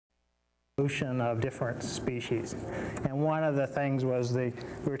solution of different species. And one of the things was we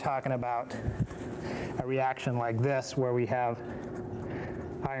were talking about a reaction like this where we have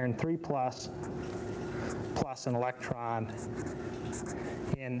iron 3 plus an electron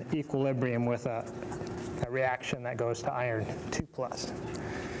in equilibrium with a reaction that goes to iron 2 plus.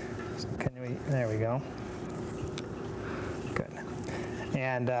 So there we go. Good.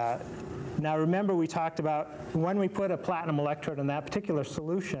 And now remember we talked about when we put a platinum electrode in that particular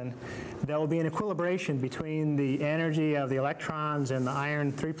solution, there will be an equilibration between the energy of the electrons in the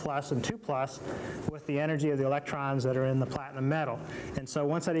iron 3 plus and 2 plus with the energy of the electrons that are in the platinum metal. And so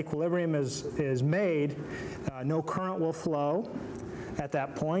once that equilibrium is made, no current will flow at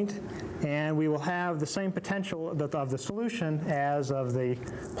that point, and we will have the same potential of the solution as of the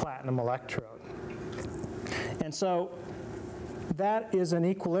platinum electrode. And so that is an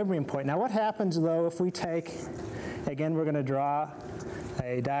equilibrium point. Now what happens though if we take, again we're going to draw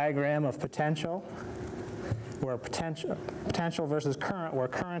a diagram of potential, where potential versus current, where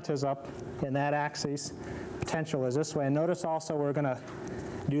current is up in that axis, potential is this way. And notice also we're going to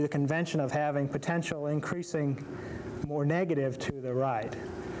do the convention of having potential increasing more negative to the right.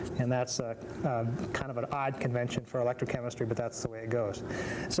 And that's kind of an odd convention for electrochemistry, but that's the way it goes.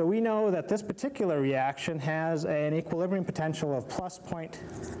 So we know that this particular reaction has an equilibrium potential of plus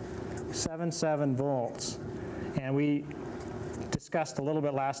 0.77 volts. And we discussed a little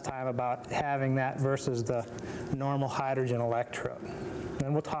bit last time about having that versus the normal hydrogen electrode.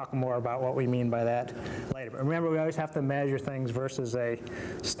 And we'll talk more about what we mean by that later. But remember, we always have to measure things versus a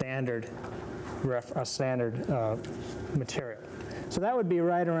standard material. So that would be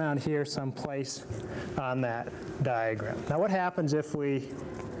right around here someplace on that diagram. Now what happens if we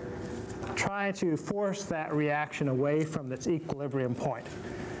try to force that reaction away from its equilibrium point?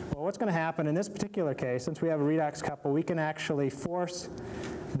 Well, what's going to happen in this particular case, since we have a redox couple, we can actually force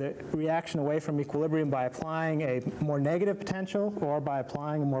the reaction away from equilibrium by applying a more negative potential or by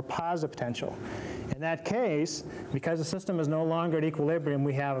applying a more positive potential. In that case, because the system is no longer at equilibrium,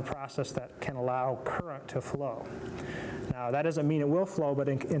 we have a process that can allow current to flow. Now, that doesn't mean it will flow, but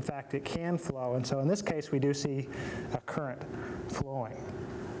in fact it can flow. And so in this case, we do see a current flowing.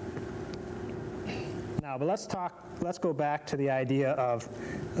 Now, but let's go back to the idea of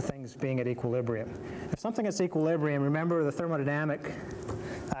things being at equilibrium. If something is equilibrium, remember the thermodynamic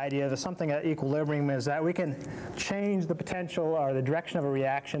idea that something at equilibrium is that we can change the potential or the direction of a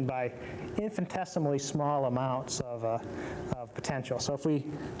reaction by infinitesimally small amounts of potential. So if we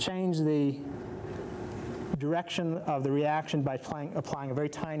change the direction of the reaction by applying a very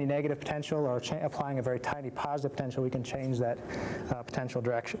tiny negative potential or applying a very tiny positive potential, we can change that potential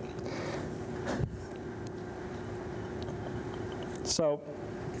direction. So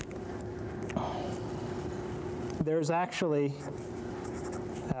there's actually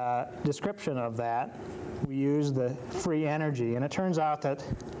a description of that. We use the free energy, and it turns out that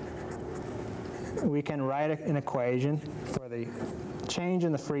we can write an equation for the change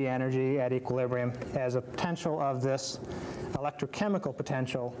in the free energy at equilibrium as a potential of this electrochemical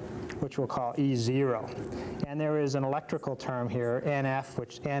potential, which we'll call E0. And there is an electrical term here, NF,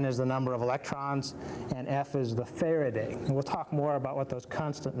 which N is the number of electrons, and F is the Faraday. And we'll talk more about what those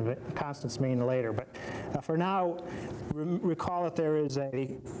constants mean later. But for now, recall that there is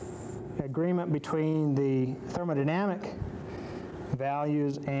an agreement between the thermodynamic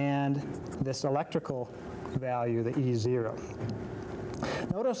values and this electrical value, the E0.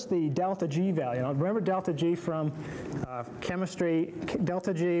 Notice the delta G value. Now, remember delta G from chemistry?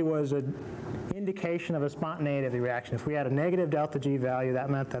 Delta G was an indication of a spontaneity of the reaction. If we had a negative delta G value,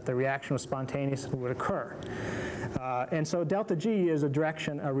 that meant that the reaction was spontaneous and would occur. And so delta G is a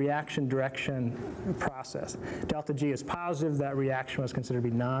reaction direction process. Delta G is positive, that reaction was considered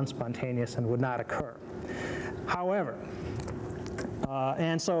to be non-spontaneous and would not occur. However,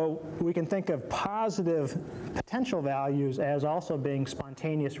 and so we can think of positive potential values as also being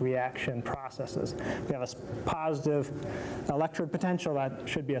spontaneous reaction processes. We have a positive electrode potential, that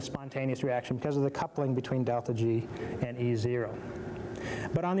should be a spontaneous reaction because of the coupling between delta G and E0.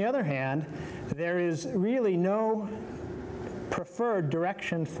 But on the other hand, there is really no preferred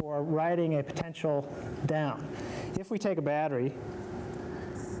direction for writing a potential down. If we take a battery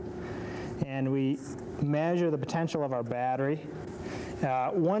and we measure the potential of our battery,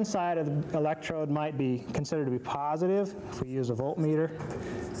 one side of the electrode might be considered to be positive if we use a voltmeter,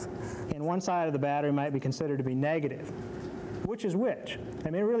 and one side of the battery might be considered to be negative. Which is which?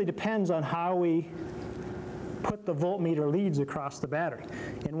 I mean, it really depends on how we put the voltmeter leads across the battery.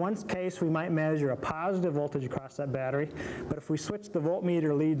 In one case, we might measure a positive voltage across that battery, but if we switch the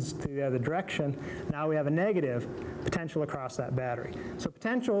voltmeter leads to the other direction, now we have a negative potential across that battery. So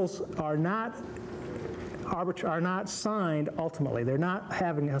potentials are not signed ultimately. They're not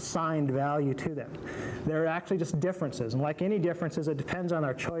having a signed value to them. They're actually just differences. And like any differences, it depends on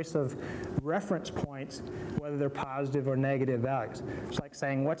our choice of reference points, whether they're positive or negative values. It's like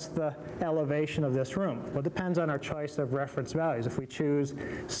saying, what's the elevation of this room? Well, it depends on our choice of reference values. If we choose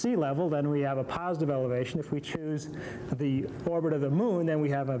sea level, then we have a positive elevation. If we choose the orbit of the moon, then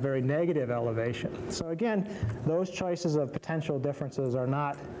we have a very negative elevation. So again, those choices of potential differences are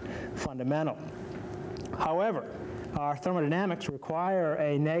not fundamental. However, our thermodynamics require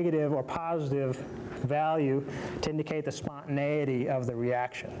a negative or positive value to indicate the spontaneity of the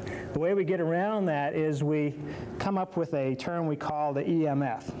reaction. The way we get around that is we come up with a term we call the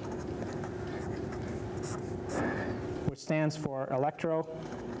EMF, which stands for electromotive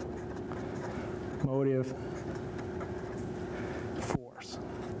force.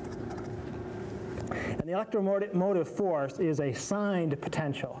 And the electromotive force is a signed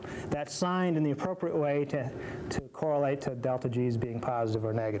potential that's signed in the appropriate way to correlate to delta G's being positive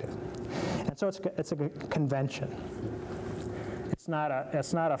or negative. And so it's a convention. It's not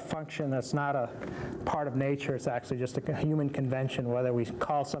a function, that's not a part of nature, it's actually just a human convention whether we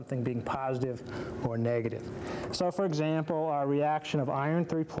call something being positive or negative. So for example, our reaction of iron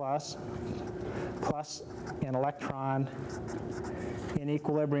 3 plus an electron in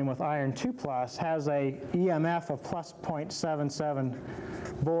equilibrium with iron 2 plus has a EMF of plus 0.77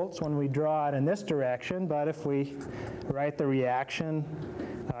 volts when we draw it in this direction, but if we write the reaction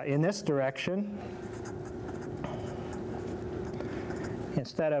in this direction,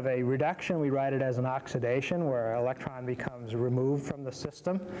 instead of a reduction, we write it as an oxidation where an electron becomes removed from the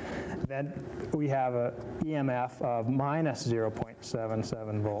system. Then we have an EMF of minus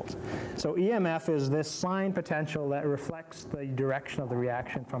 0.77 volts. So EMF is this sign potential that reflects the direction of the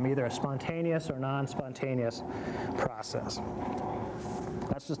reaction from either a spontaneous or non-spontaneous process.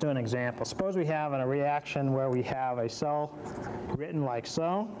 Let's just do an example. Suppose we have a reaction where we have a cell written like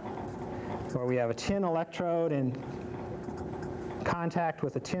so, where we have a tin electrode in contact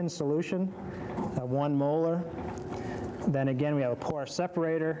with a tin solution, 1 molar. Then again, we have a porous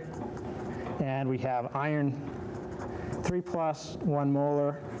separator, and we have iron 3 plus, 1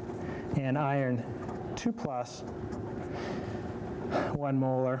 molar, and iron 2 plus, 1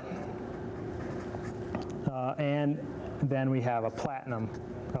 molar. And then we have a platinum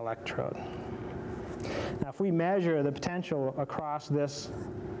electrode. Now, if we measure the potential across this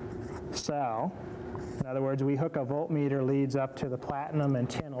cell, in other words, we hook a voltmeter leads up to the platinum and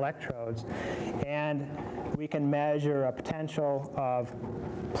tin electrodes, and we can measure a potential of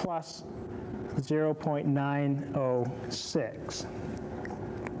plus 0.906.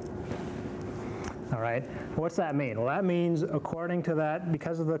 All right, what's that mean? Well, that means, according to that,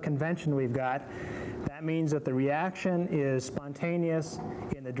 because of the convention we've got, that means that the reaction is spontaneous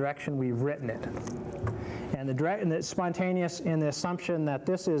in the direction we've written it. And it's spontaneous in the assumption that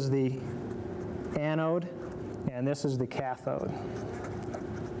this is the anode and this is the cathode.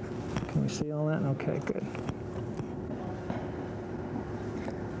 Can we see all that? Okay, good.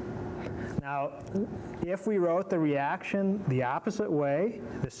 Now, if we wrote the reaction the opposite way,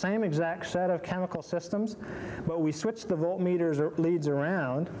 the same exact set of chemical systems, but we switched the voltmeters leads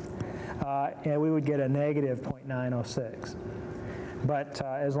around, and we would get a negative 0.906. But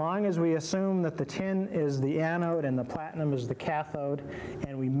as long as we assume that the tin is the anode and the platinum is the cathode,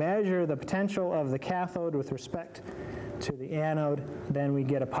 and we measure the potential of the cathode with respect to the anode, then we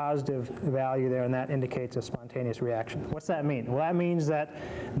get a positive value there, and that indicates a spontaneous reaction. What's that mean? Well, that means that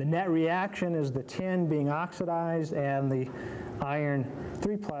the net reaction is the tin being oxidized and the iron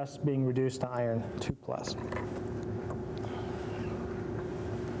 3 plus being reduced to iron 2 plus.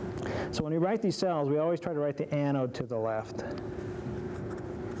 So when we write these cells, we always try to write the anode to the left.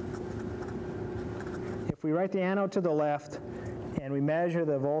 If we write the anode to the left and we measure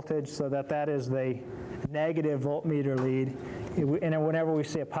the voltage so that that is the negative voltmeter lead, and whenever we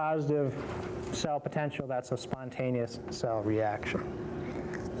see a positive cell potential, that's a spontaneous cell reaction.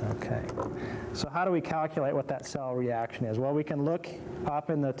 Okay, so how do we calculate what that cell reaction is? Well, we can look up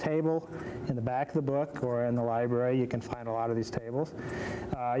in the table in the back of the book or in the library. You can find a lot of these tables.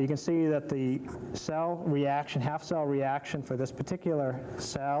 You can see that the cell reaction, half cell reaction for this particular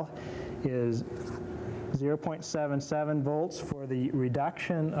cell is 0.77 volts for the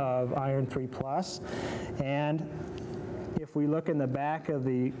reduction of iron 3 plus. And if we look in the back of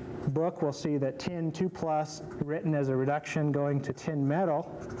the book, we'll see that tin 2 plus, written as a reduction going to tin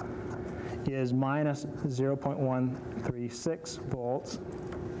metal, is minus 0.136 volts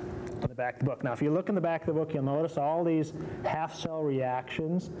in the back of the book. Now, if you look in the back of the book, you'll notice all these half-cell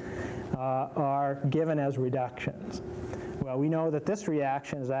reactions are given as reductions. Well, we know that this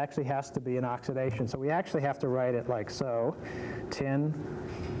reaction actually has to be an oxidation, so we actually have to write it like so. Tin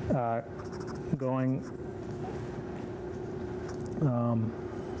going,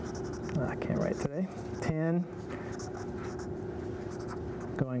 I can't write today, tin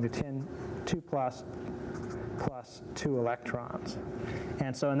going to tin 2 plus 2 electrons.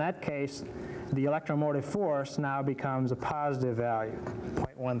 And so in that case, the electromotive force now becomes a positive value,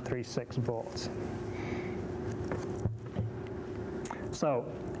 0.136 volts. So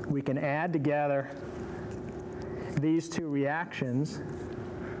we can add together these two reactions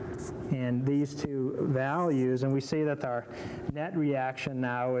and these two values, and we see that our net reaction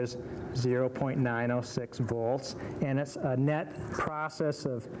now is 0.906 volts, and it's a net process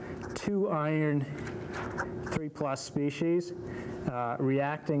of 2 iron 3+ species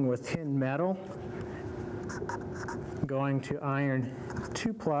reacting with tin metal, going to iron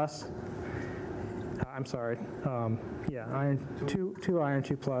 2+, I'm sorry, iron 2 iron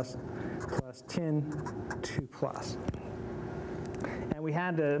 2+ plus tin 2+. And we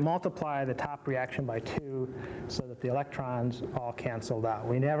had to multiply the top reaction by 2 so that the electrons all canceled out.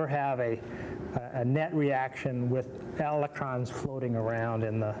 We never have a net reaction with electrons floating around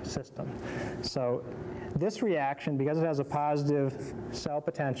in the system. So this reaction, because it has a positive cell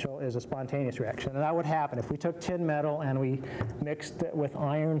potential, is a spontaneous reaction. And that would happen. If we took tin metal and we mixed it with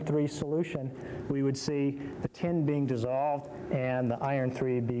iron 3 solution, we would see the tin being dissolved and the iron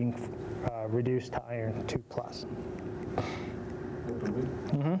 3 being reduced to iron 2+.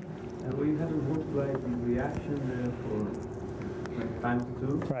 And we had to multiply the reaction for times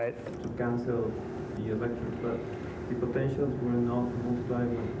 2 right. to cancel the electrons, but the potentials were not multiplied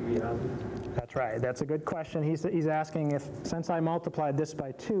when we added. That's right. That's a good question. He's asking if, since I multiplied this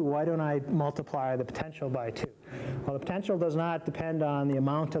by 2, why don't I multiply the potential by 2? Well, the potential does not depend on the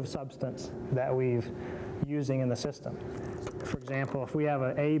amount of substance that we're using in the system. For example, if we have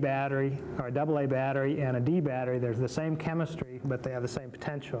an A battery, or a AA battery, and a D battery, there's the same chemistry, but they have the same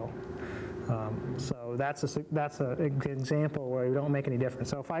potential. So that's an example where we don't make any difference.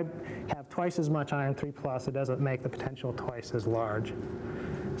 So if I have twice as much iron 3+, it doesn't make the potential twice as large.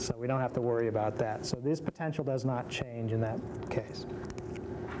 So we don't have to worry about that. So this potential does not change in that case.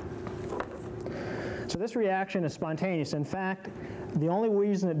 So this reaction is spontaneous. In fact, the only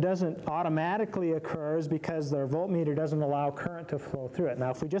reason it doesn't automatically occur is because the voltmeter doesn't allow current to flow through it.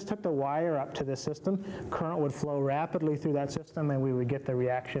 Now, if we just took the wire up to this system, current would flow rapidly through that system, and we would get the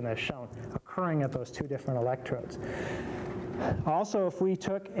reaction as shown, occurring at those 2 different electrodes. Also, if we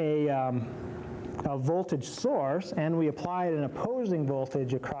took a voltage source and we applied an opposing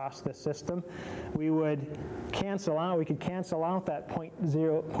voltage across the system, we would cancel out, we could cancel out that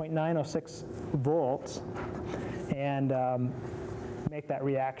 0.906 volts and make that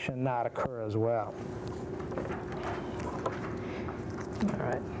reaction not occur as well. All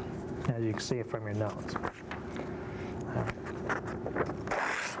right, as you can see from your notes.